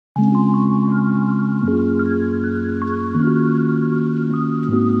Hello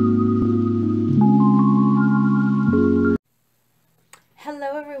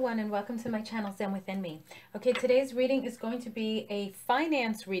everyone and welcome to my channel Zen Within Me. Okay, today's reading is going to be a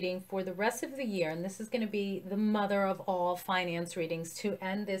finance reading for the rest of the year, and this is going to be the mother of all finance readings to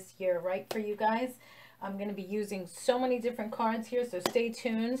end this year right for you guys. I'm going to be using so many different cards here, so stay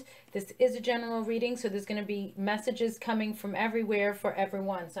tuned. This is a general reading, so there's going to be messages coming from everywhere for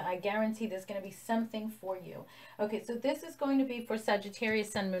everyone, so I guarantee there's going to be something for you. Okay, so this is going to be for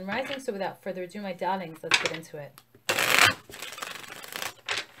Sagittarius, Sun, Moon, Rising, so without further ado, my darlings, let's get into it.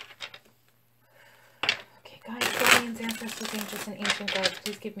 Guys, guardians, ancestors, angels, and ancient guides,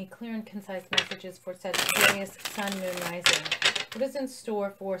 please give me clear and concise messages for Sagittarius, Sun, Moon, Rising. What is in store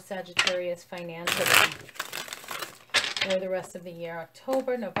for Sagittarius financially for the rest of the year?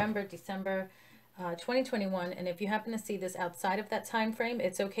 October, November, December 2021. And if you happen to see this outside of that time frame,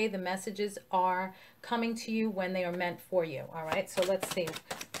 it's okay. The messages are coming to you when they are meant for you. All right, so let's see.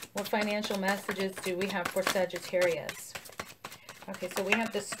 What financial messages do we have for Sagittarius? Okay, so we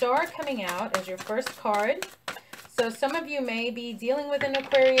have the Star coming out as your first card. So some of you may be dealing with an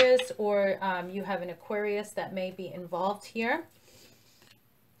Aquarius, or you have an Aquarius that may be involved here.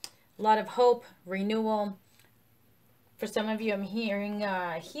 A lot of hope, renewal. For some of you, I'm hearing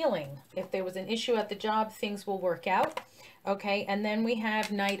healing. If there was an issue at the job, things will work out. Okay, and then we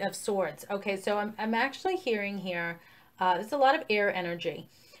have Knight of Swords. Okay, so I'm actually hearing here, there's a lot of air energy.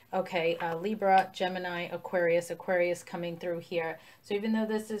 Okay, Libra, Gemini, Aquarius coming through here. So even though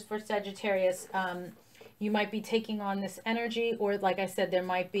this is for Sagittarius, you might be taking on this energy, or like I said, there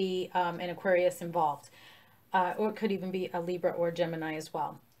might be an Aquarius involved. Or it could even be a Libra or Gemini as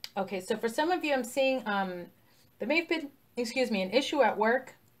well. Okay, so for some of you, I'm seeing there may have been, an issue at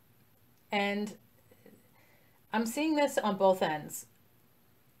work. And I'm seeing this on both ends.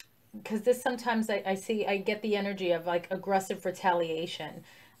 Because this sometimes I get the energy of like aggressive retaliation.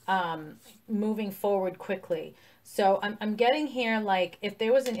 Moving forward quickly. So I'm getting here, like, if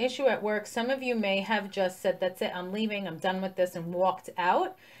there was an issue at work, some of you may have just said, that's it, I'm leaving, I'm done with this, and walked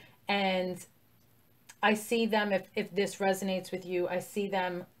out. And I see them, if this resonates with you, I see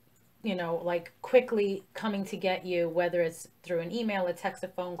them, you know, like quickly coming to get you, whether it's through an email, a text, a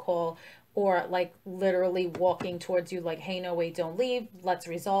phone call, or like literally walking towards you like, hey, no, wait, don't leave. Let's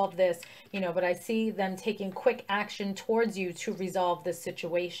resolve this, you know, but I see them taking quick action towards you to resolve this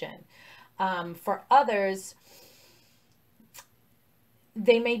situation. For others,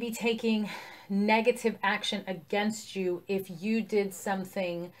 they may be taking negative action against you if you did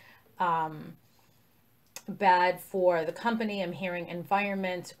something bad for the company. I'm hearing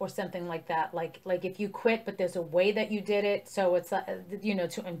environment or something like that, like if you quit but there's a way that you did it, so it's you know,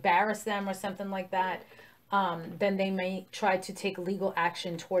 to embarrass them or something like that, then they may try to take legal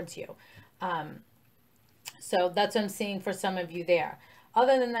action towards you. So that's what I'm seeing for some of you there.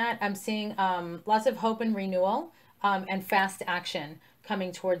 Other than that, I'm seeing lots of hope and renewal, and fast action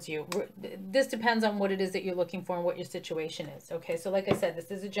coming towards you. This depends on what it is that you're looking for and what your situation is. Okay, so like I said, this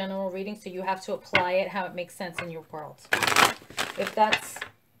is a general reading, so you have to apply it how it makes sense in your world. If that's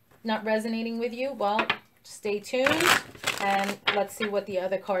not resonating with you, well, stay tuned and let's see what the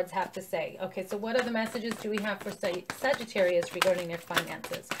other cards have to say. Okay, so what other messages do we have for Sagittarius regarding their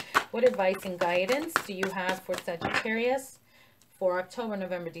finances? What advice and guidance do you have for Sagittarius for October,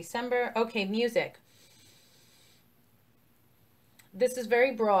 November, December? Okay, music. This is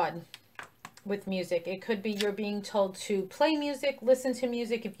very broad with music. It could be you're being told to play music, listen to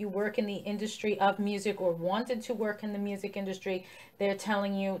music. If you work in the industry of music or wanted to work in the music industry, they're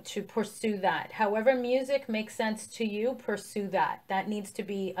telling you to pursue that. However music makes sense to you, pursue that. That needs to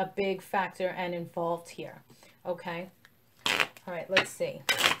be a big factor and involved here. Okay? All right, let's see.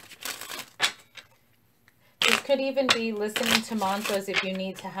 This could even be listening to mantras if you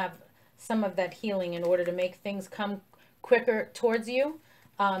need to have some of that healing in order to make things come quicker towards you.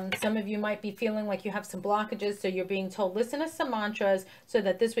 Some of you might be feeling like you have some blockages, so you're being told, listen to some mantras so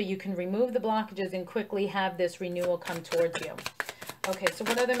that this way you can remove the blockages and quickly have this renewal come towards you. Okay, so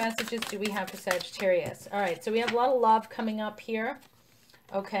what other messages do we have for Sagittarius? All right, so we have a lot of love coming up here.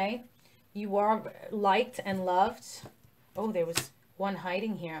 Okay, you are liked and loved. Oh, there was one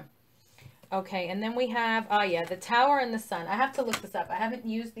hiding here. Okay, and then we have, yeah, the Tower and the Sun. I have to look this up. I haven't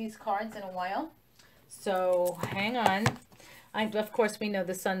used these cards in a while. So hang on. Of course, we know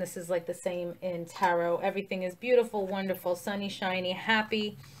the Sun, this is like the same in tarot. Everything is beautiful, wonderful, sunny, shiny,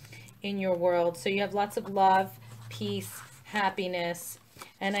 happy in your world. So you have lots of love, peace, happiness.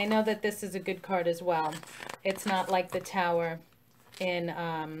 And I know that this is a good card as well. It's not like the Tower in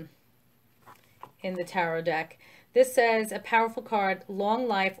the tarot deck. This says a powerful card, long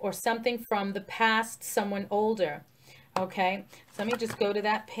life, or something from the past, someone older. Okay, so let me just go to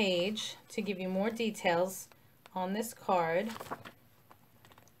that page to give you more details on this card.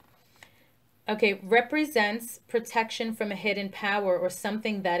 Okay, represents protection from a hidden power or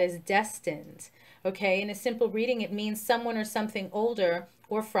something that is destined. Okay, in a simple reading, it means someone or something older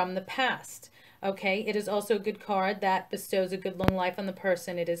or from the past. Okay, it is also a good card that bestows a good long life on the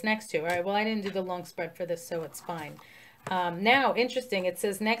person it is next to. All right, well, I didn't do the long spread for this, so it's fine. Now, interesting, it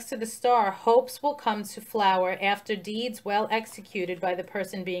says next to the star, hopes will come to flower after deeds well executed by the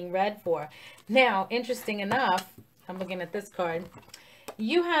person being read for. Now, interesting enough, I'm looking at this card.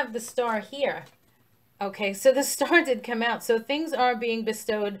 You have the star here. Okay, so the star did come out. So things are being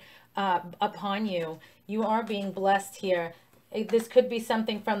bestowed upon you. You are being blessed here. This could be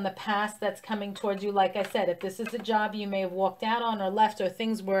something from the past that's coming towards you. Like I said, if this is a job you may have walked out on or left, or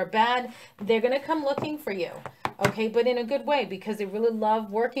things were bad, they're going to come looking for you. Okay, but in a good way, because they really love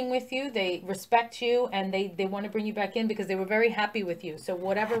working with you. They respect you, and they want to bring you back in because they were very happy with you. So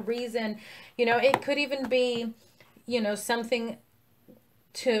whatever reason, you know, it could even be, you know, something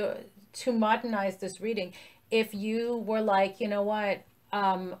to modernize this reading. If you were like, you know what,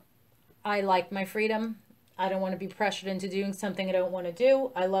 I like my freedom. I don't want to be pressured into doing something I don't want to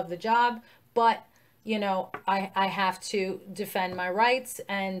do. I love the job, but you know, I have to defend my rights,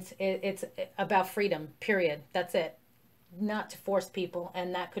 and it's about freedom, period. That's it. Not to force people.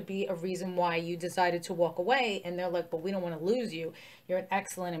 And that could be a reason why you decided to walk away, and they're like, but we don't want to lose you. You're an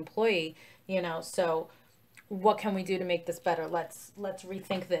excellent employee, you know, so what can we do to make this better? Let's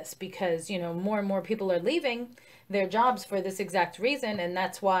rethink this, because, you know, more and more people are leaving their jobs for this exact reason. And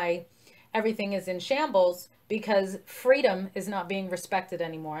that's why everything is in shambles, because freedom is not being respected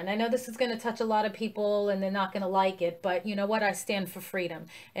anymore. And I know this is going to touch a lot of people and they're not going to like it, but you know what? I stand for freedom,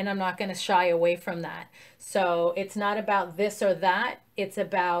 and I'm not going to shy away from that. So it's not about this or that. It's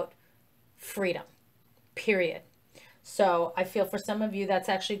about freedom, period. So I feel for some of you, that's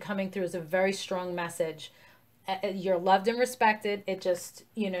actually coming through as a very strong message. You're loved and respected. It just,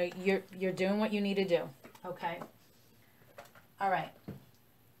 you know, you're doing what you need to do. Okay. All right.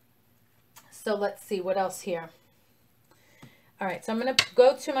 So let's see what else here. All right, so I'm going to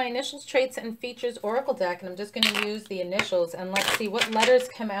go to my initials, traits, and features oracle deck, and I'm just going to use the initials, and let's see what letters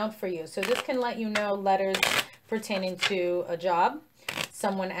come out for you. So this can let you know letters pertaining to a job,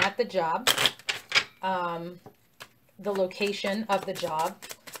 someone at the job, the location of the job,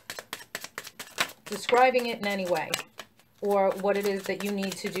 describing it in any way, or what it is that you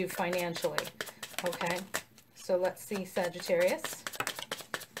need to do financially. Okay, so let's see, Sagittarius.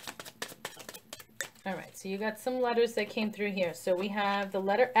 All right, so you got some letters that came through here. So we have the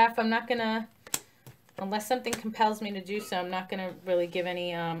letter F. I'm not going to, unless something compels me to do so, I'm not going to really give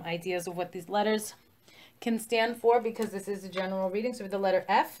any ideas of what these letters can stand for, because this is a general reading. So with the letter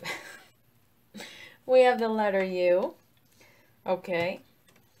F, we have the letter U, okay,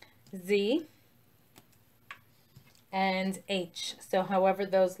 Z, and H. So however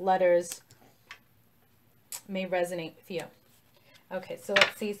those letters may resonate with you. Okay, so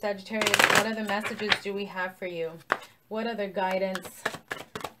let's see, Sagittarius, what other messages do we have for you? What other guidance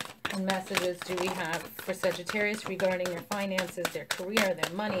and messages do we have for Sagittarius regarding their finances, their career,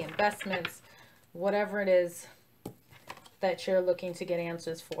 their money, investments, whatever it is that you're looking to get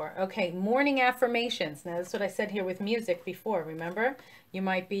answers for? Okay, morning affirmations. Now, that's what I said here with music before, remember? You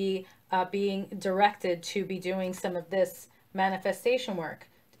might be being directed to be doing some of this manifestation work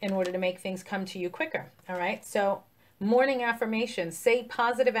in order to make things come to you quicker, all right? So morning affirmations. Say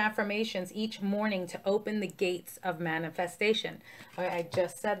positive affirmations each morning to open the gates of manifestation. I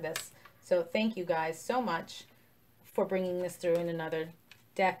just said this. So thank you guys so much for bringing this through in another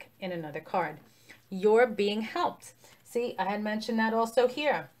deck, in another card. You're being helped. See, I had mentioned that also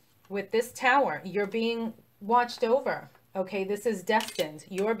here with this tower. You're being watched over. Okay, this is destined.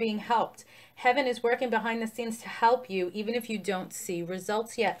 You're being helped. Heaven is working behind the scenes to help you, even if you don't see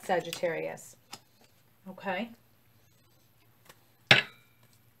results yet, Sagittarius. Okay.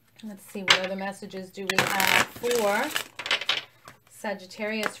 Let's see, what other messages do we have for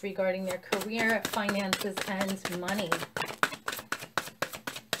Sagittarius regarding their career, finances, and money?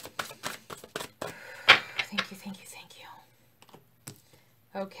 Thank you, thank you, thank you.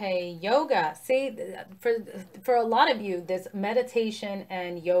 Okay, yoga. See, for a lot of you, there's meditation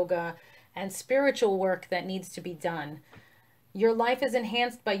and yoga and spiritual work that needs to be done. Your life is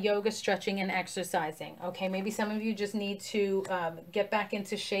enhanced by yoga, stretching, and exercising. Okay, maybe some of you just need to get back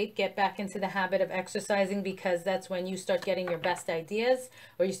into shape, get back into the habit of exercising, because that's when you start getting your best ideas,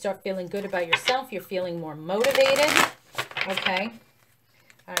 or you start feeling good about yourself. You're feeling more motivated. Okay.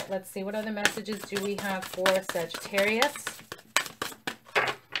 All right, let's see. What other messages do we have for Sagittarius?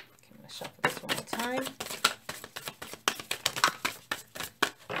 Okay, I'm going to shuffle this one more time.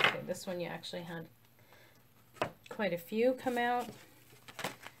 Okay, this one you actually had quite a few come out.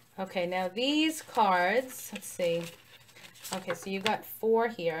 Okay, now these cards, let's see. Okay, so you got 4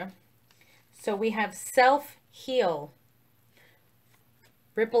 here. So we have self-heal,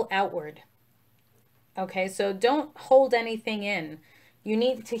 ripple outward. Okay, so don't hold anything in. You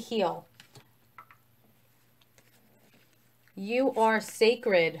need to heal. You are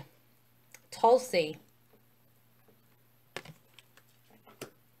sacred, Tulsi.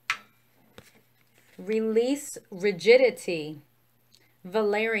 Release rigidity,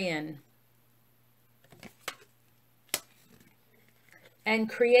 Valerian. And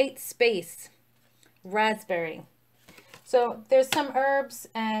create space, raspberry. So there's some herbs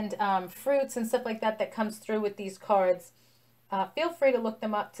and fruits and stuff like that that comes through with these cards. Feel free to look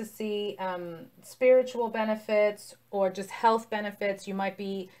them up to see spiritual benefits or just health benefits. You might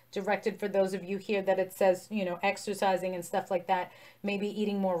be directed, for those of you here that it says, you know, exercising and stuff like that. Maybe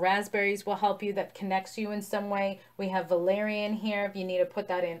eating more raspberries will help you. That connects you in some way. We have valerian here if you need to put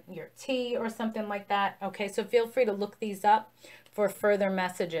that in your tea or something like that. Okay, so feel free to look these up for further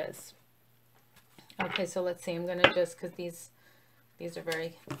messages. Okay, so let's see. I'm going to just, because these are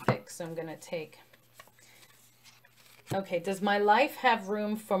very thick, so I'm going to take... Okay, does my life have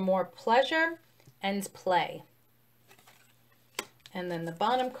room for more pleasure and play? And then the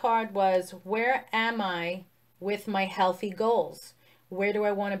bottom card was, where am I with my healthy goals? Where do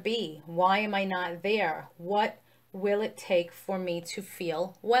I want to be? Why am I not there? What will it take for me to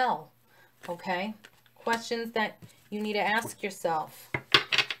feel well? Okay, questions that you need to ask yourself.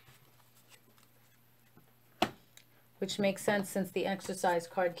 Which makes sense since the exercise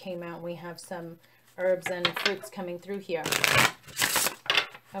card came out. We have some herbs and fruits coming through here.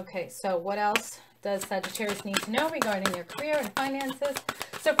 Okay, so what else does Sagittarius need to know regarding their career and finances?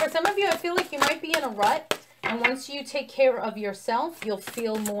 So for some of you, I feel like you might be in a rut. And once you take care of yourself, you'll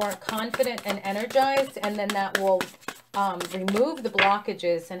feel more confident and energized. And then that will remove the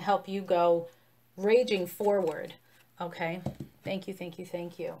blockages and help you go raging forward. Okay, thank you, thank you,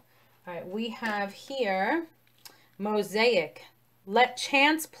 thank you. All right, we have here Mosaic. Let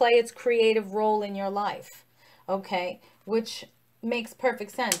chance play its creative role in your life. Okay, which makes perfect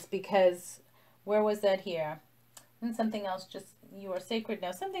sense because where was that here? And something else just, you are sacred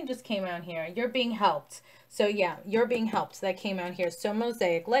now. Something just came out here. You're being helped. So yeah, you're being helped. That came out here. So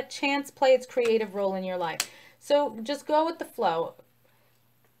Mosaic, let chance play its creative role in your life. So just go with the flow.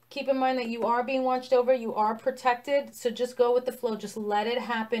 Keep in mind that you are being watched over. You are protected. So just go with the flow. Just let it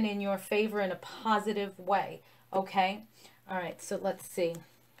happen in your favor in a positive way. Okay. All right. So let's see.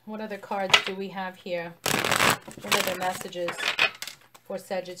 What other cards do we have here? What other messages for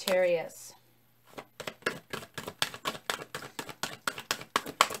Sagittarius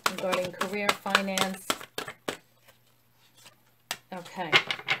regarding career, finance? Okay.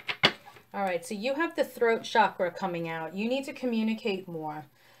 All right. So you have the throat chakra coming out. You need to communicate more,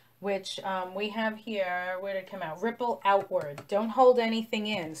 which we have here. Where did it come out? Ripple outward. Don't hold anything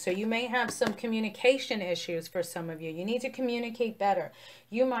in. So you may have some communication issues for some of you. You need to communicate better.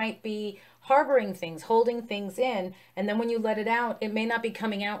 You might be harboring things, holding things in, and then when you let it out, it may not be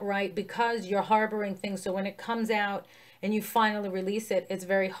coming out right because you're harboring things. So when it comes out and you finally release it, it's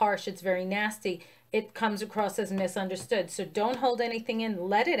very harsh, it's very nasty. It comes across as misunderstood. So don't hold anything in.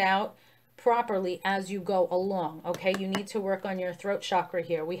 Let it out properly as you go along. Okay, you need to work on your throat chakra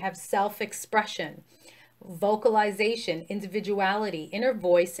here. We have self-expression, vocalization, individuality, inner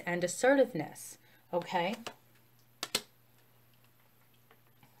voice, and assertiveness. Okay.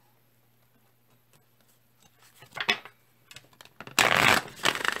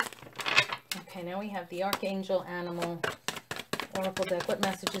 Okay, now we have the Archangel Animal Oracle deck. What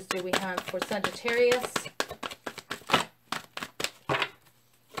messages do we have for Sagittarius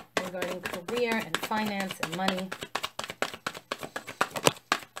regarding career and finance and money?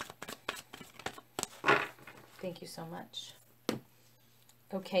 Thank you so much.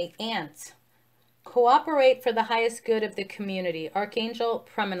 Okay, Ant. Cooperate for the highest good of the community. Archangel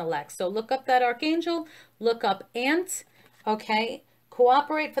Premenelec. So look up that Archangel. Look up Ant. Okay.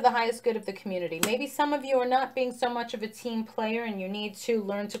 Cooperate for the highest good of the community. Maybe some of you are not being so much of a team player and you need to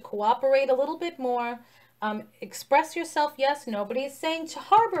learn to cooperate a little bit more. Express yourself. Yes, nobody is saying to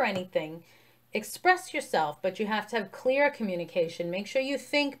harbor anything. Express yourself, but you have to have clear communication. Make sure you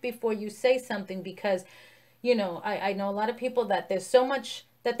think before you say something because, you know, I know a lot of people that there's so much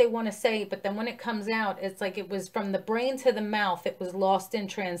that they want to say, but then when it comes out, it's like it was from the brain to the mouth. It was lost in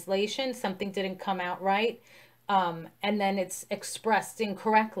translation. Something didn't come out right. and then it's expressed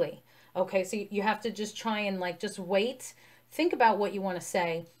incorrectly. Okay, so you have to just try and like just wait, think about what you want to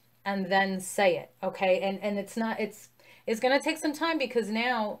say, and then say it. Okay, and it's going to take some time because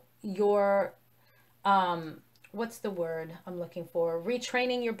now you're what's the word I'm looking for?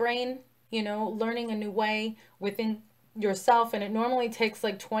 Retraining your brain, you know, learning a new way within yourself. And it normally takes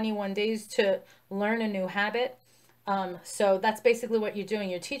like 21 days to learn a new habit. So that's basically what you're doing.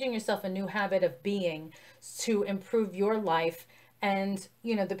 You're teaching yourself a new habit of being to improve your life and,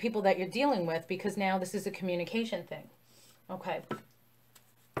 you know, the people that you're dealing with, because now this is a communication thing. Okay.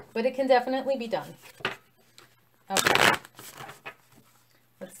 But it can definitely be done. Okay.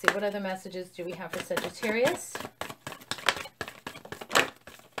 Let's see, what other messages do we have for Sagittarius?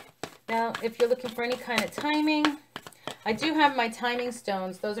 Now, if you're looking for any kind of timing, I do have my timing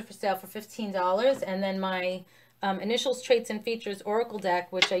stones. Those are for sale for $15. And then my initials, traits, and features oracle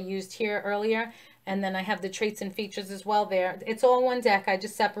deck, which I used here earlier. And then I have the traits and features as well there. It's all one deck. I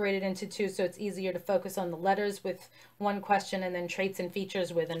just separated into two, so it's easier to focus on the letters with one question and then traits and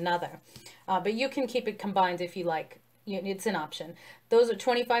features with another. But you can keep it combined if you like. It's an option. Those are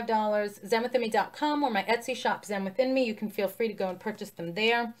 $25. ZenWithinMe.com or my Etsy shop, Zen Within Me. You can feel free to go and purchase them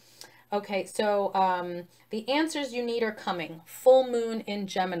there. Okay, so the answers you need are coming. Full moon in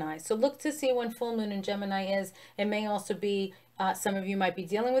Gemini. So look to see when full moon in Gemini is. It may also be, some of you might be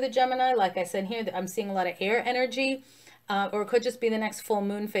dealing with a Gemini. Like I said here, I'm seeing a lot of air energy. Or it could just be the next full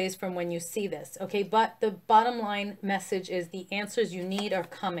moon phase from when you see this. Okay, but the bottom line message is the answers you need are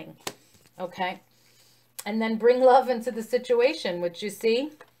coming. Okay. And then bring love into the situation, which you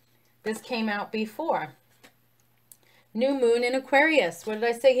see, this came out before. New moon in Aquarius. What did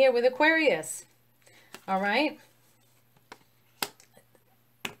I say here with Aquarius? All right.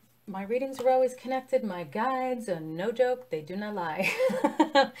 My readings are always connected. My guides are no joke. They do not lie.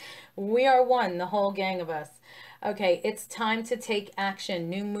 We are one, the whole gang of us. Okay, it's time to take action.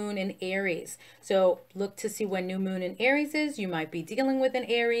 New moon in Aries. So look to see when new moon in Aries is. You might be dealing with an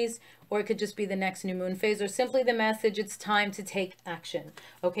Aries, or it could just be the next new moon phase, or simply the message, it's time to take action.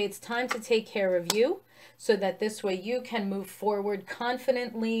 Okay, it's time to take care of you so that this way you can move forward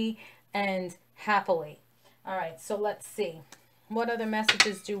confidently and happily. All right, so let's see. What other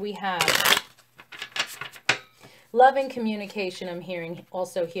messages do we have? Love and communication, I'm hearing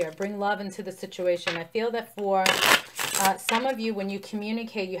also here. Bring love into the situation. I feel that for some of you, when you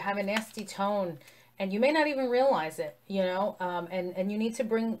communicate, you have a nasty tone and you may not even realize it, you know, and you need to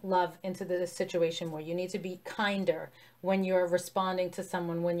bring love into the situation more. You need to be kinder when you're responding to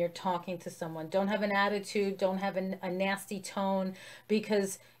someone, when you're talking to someone. Don't have an attitude, don't have a nasty tone,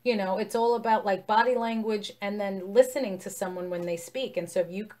 because, you know, it's all about like body language and then listening to someone when they speak. And so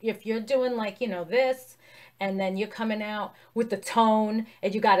if you're doing like, you know, this, and then you're coming out with the tone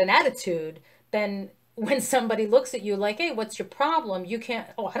and you got an attitude, then when somebody looks at you like, hey, what's your problem? You can't,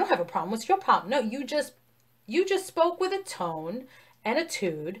 oh, I don't have a problem. What's your problem? No, you just spoke with a tone and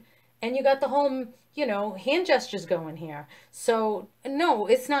attitude, and you got the whole, you know, hand gestures going here. So no,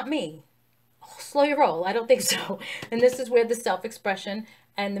 it's not me. Oh, slow your roll. I don't think so. And this is where the self-expression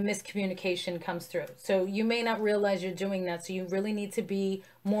and the miscommunication comes through. So you may not realize you're doing that. So you really need to be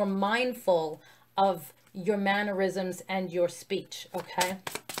more mindful of your mannerisms and your speech. Okay.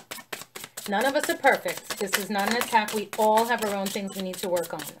 None of us are perfect. This is not an attack. We all have our own things we need to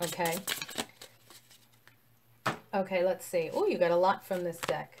work on. Okay. Okay, let's see. Oh, you got a lot from this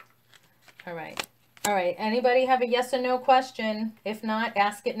deck. All right. All right. Anybody have a yes or no question? If not,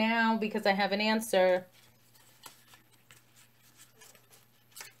 ask it now because I have an answer.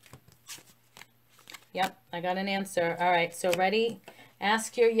 Yep, I got an answer. All right. So ready?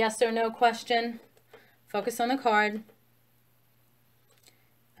 Ask your yes or no question. Focus on the card.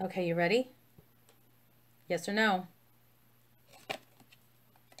 Okay, you ready? Yes or no?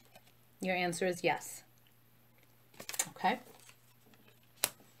 Your answer is yes. Okay.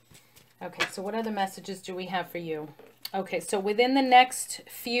 Okay, so what other messages do we have for you? Okay, so within the next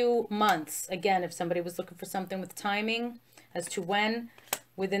few months, again, if somebody was looking for something with timing as to when,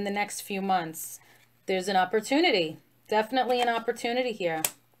 within the next few months, there's an opportunity. Definitely an opportunity here.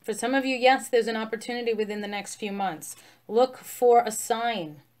 For some of you, yes, there's an opportunity within the next few months. Look for a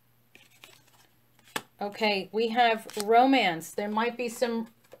sign. Okay, we have romance. There might be some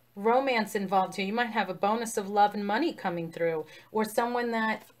romance involved here. You might have a bonus of love and money coming through. Or someone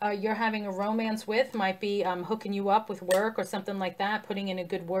that you're having a romance with might be hooking you up with work or something like that, putting in a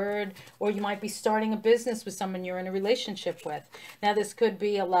good word. Or you might be starting a business with someone you're in a relationship with. Now, this could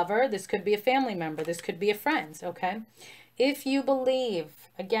be a lover. This could be a family member. This could be a friend, okay? If you believe,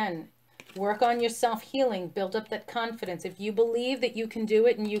 again, work on your self-healing, build up that confidence. If you believe that you can do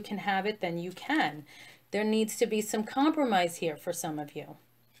it and you can have it, then you can. There needs to be some compromise here for some of you.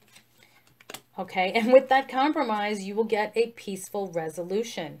 Okay, and with that compromise, you will get a peaceful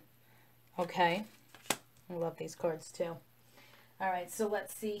resolution. Okay, I love these cards too. All right, so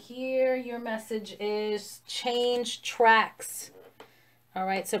let's see here. Your message is change tracks. All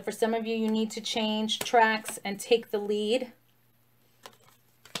right, so for some of you, you need to change tracks and take the lead.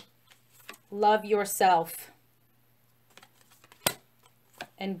 Love yourself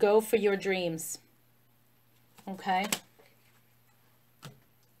and go for your dreams. Okay.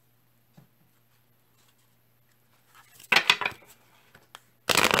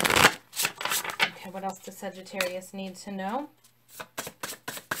 Okay, what else does Sagittarius need to know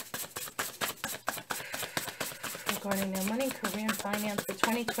regarding their money, career, and finance for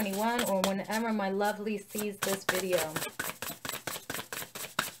 2021 or whenever my lovely sees this video?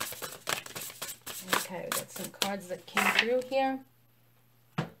 Okay, we got some cards that came through here.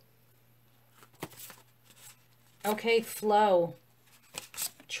 Okay, flow,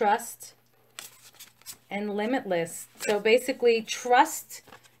 trust, and limitless. So basically, trust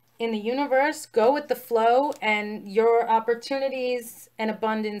in the universe, go with the flow, and your opportunities and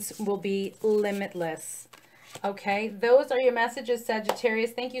abundance will be limitless. Okay, those are your messages,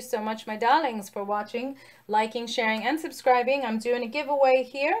 Sagittarius. Thank you so much, my darlings, for watching, liking, sharing, and subscribing. I'm doing a giveaway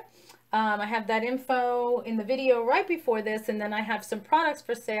here. I have that info in the video right before this, and then I have some products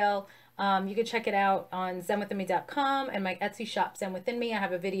for sale. You can check it out on zenwithinme.com and my Etsy shop, Zen Within Me. I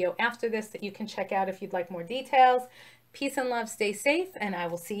have a video after this that you can check out if you'd like more details. Peace and love, stay safe, and I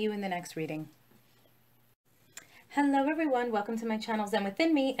will see you in the next reading. Hello everyone, welcome to my channel Zen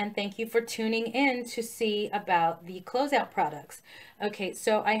Within Me, and thank you for tuning in to see about the closeout products. Okay,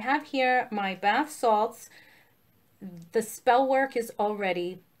 so I have here my bath salts. The spell work is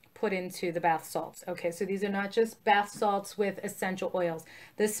already put into the bath salts. Okay, so these are not just bath salts with essential oils.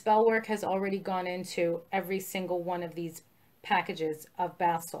 The spell work has already gone into every single one of these packages of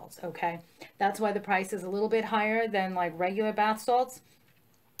bath salts. Okay, that's why the price is a little bit higher than like regular bath salts.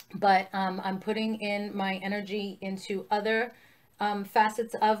 But I'm putting in my energy into other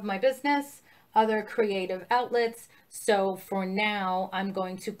facets of my business, other creative outlets. So for now, I'm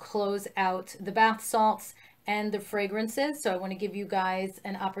going to close out the bath salts and the fragrances. So I want to give you guys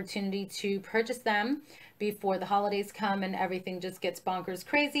an opportunity to purchase them before the holidays come and everything just gets bonkers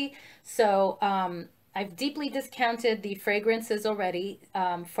crazy. So I've deeply discounted the fragrances already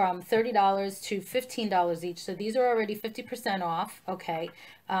from $30 to $15 each. So these are already 50% off. Okay.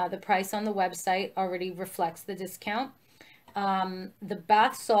 The price on the website already reflects the discount. The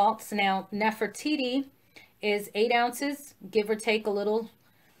bath salts, now Nefertiti is 8 ounces, give or take a little.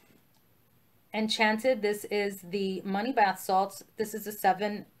 Enchanted, this is the money bath salts. This is a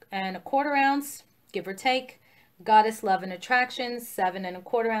 7 1/4 ounce, give or take. Goddess Love and Attraction, 7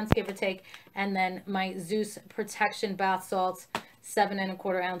 1/4 ounce, give or take. And then my Zeus Protection bath salts, 7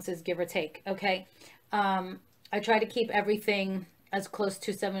 1/4 ounces, give or take. Okay. I try to keep everything as close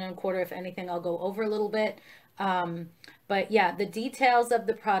to 7 1/4. If anything, I'll go over a little bit. But yeah, the details of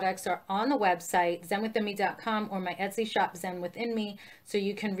the products are on the website, zenwithinme.com, or my Etsy shop, Zen Within Me, so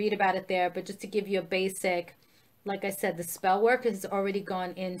you can read about it there. But just to give you a basic, like I said, the spell work has already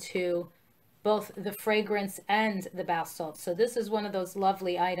gone into both the fragrance and the bath salts. So this is one of those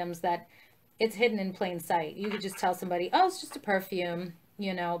lovely items that it's hidden in plain sight. You could just tell somebody, oh, it's just a perfume,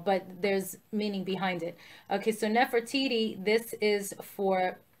 you know, but there's meaning behind it. Okay, so Nefertiti, this is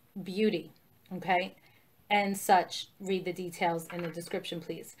for beauty, okay? And such. Read the details in the description,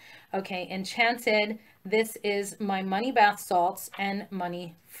 please. Okay, Enchanted, this is my money bath salts and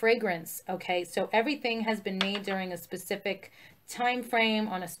money fragrance. Okay, so everything has been made during a specific time frame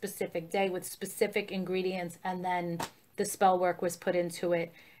on a specific day with specific ingredients, and then the spell work was put into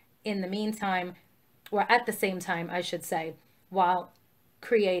it in the meantime, or at the same time, I should say, while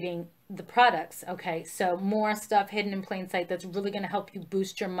creating the products. Okay, so more stuff hidden in plain sight that's really going to help you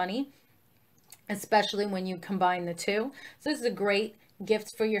boost your money, especially when you combine the two. So this is a great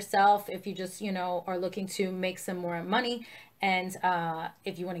gift for yourself if you just, you know, are looking to make some more money. And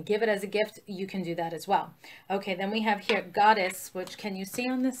if you want to give it as a gift, you can do that as well. Okay, then we have here Goddess, which can you see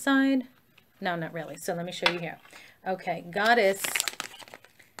on this side? No, not really. So let me show you here. Okay, Goddess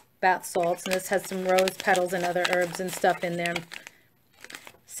bath salts. And this has some rose petals and other herbs and stuff in there.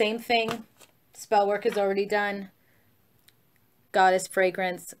 Same thing. Spell work is already done. Goddess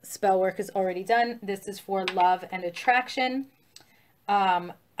fragrance, spell work is already done. This is for love and attraction. I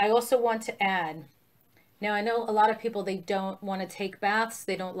also want to add, now I know a lot of people, they don't want to take baths.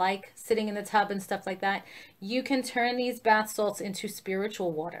 They don't like sitting in the tub and stuff like that. You can turn these bath salts into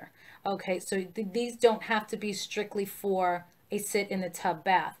spiritual water. Okay, so these don't have to be strictly for a sit in the tub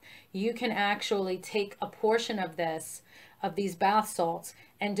bath. You can actually take a portion of these bath salts,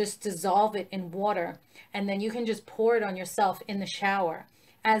 and just dissolve it in water. And then you can just pour it on yourself in the shower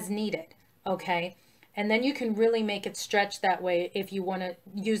as needed. Okay. And then you can really make it stretch that way if you want to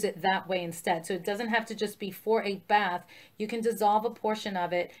use it that way instead. So it doesn't have to just be for a bath. You can dissolve a portion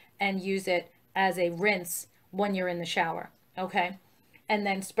of it and use it as a rinse when you're in the shower. Okay. And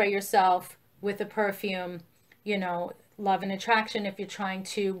then spray yourself with a perfume, you know, love and attraction if you're trying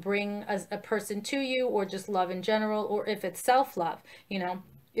to bring a person to you, or just love in general, or if it's self-love, you know,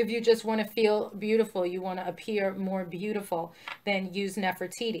 if you just want to feel beautiful, you want to appear more beautiful, then use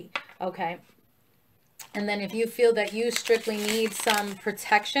Nefertiti. Okay. And then if you feel that you strictly need some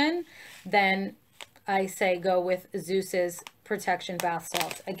protection, then I say go with Zeus's protection bath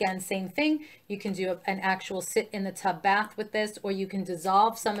salts. Again, same thing. You can do an actual sit in the tub bath with this, or you can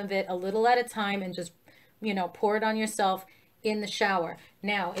dissolve some of it a little at a time and just, you know, pour it on yourself in the shower.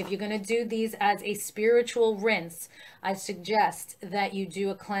 Now, if you're going to do these as a spiritual rinse, I suggest that you do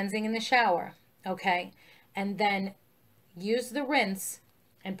a cleansing in the shower. Okay. And then use the rinse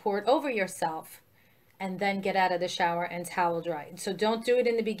and pour it over yourself, and then get out of the shower and towel dry. So don't do it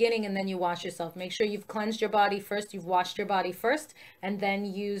in the beginning and then you wash yourself. Make sure you've cleansed your body first, you've washed your body first, and then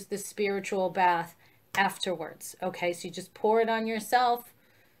use the spiritual bath afterwards. Okay, so you just pour it on yourself,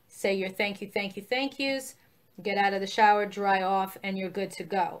 say your thank you, thank you, thank yous, get out of the shower, dry off, and you're good to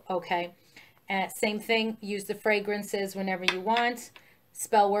go. Okay, and same thing, use the fragrances whenever you want.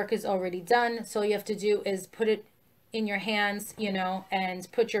 Spell work is already done, so all you have to do is put it in your hands, you know, and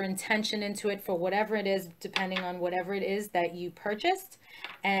put your intention into it for whatever it is, depending on whatever it is that you purchased.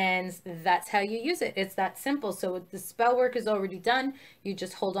 And that's how you use it. It's that simple. So the spell work is already done. You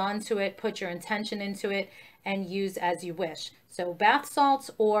just hold on to it, put your intention into it, and use as you wish. So bath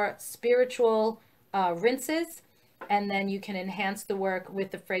salts or spiritual rinses, and then you can enhance the work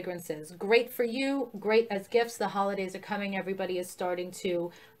with the fragrances. Great for you, great as gifts. The holidays are coming. Everybody is starting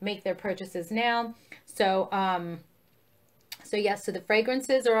to make their purchases now. So yes, so the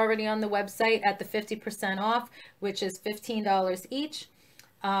fragrances are already on the website at the 50% off, which is $15 each.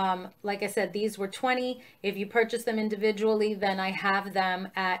 Like I said, these were $20. If you purchase them individually, then I have them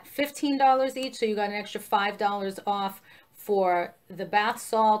at $15 each. So you got an extra $5 off for the bath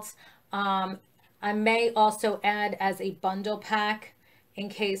salts. I may also add as a bundle pack in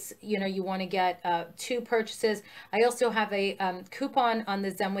case, you know, you want to get 2 purchases. I also have a coupon on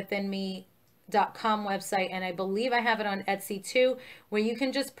the ZenWithinMe.com website, and I believe I have it on Etsy too, where you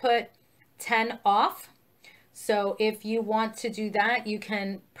can just put 10 off. So if you want to do that, you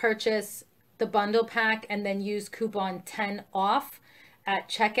can purchase the bundle pack and then use coupon 10 off at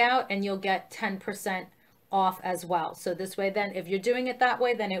checkout, and you'll get 10% off as well. So this way, then if you're doing it that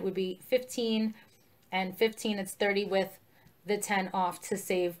way, then it would be 15 and 15, it's 30 with the 10 off to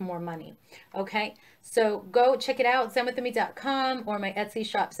save more money. Okay, so go check it out, ZenWithinMe.com, or my Etsy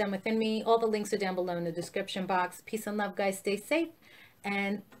shop, Zen Within Me. All the links are down below in the description box. Peace and love, guys. Stay safe,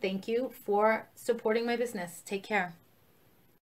 and thank you for supporting my business. Take care.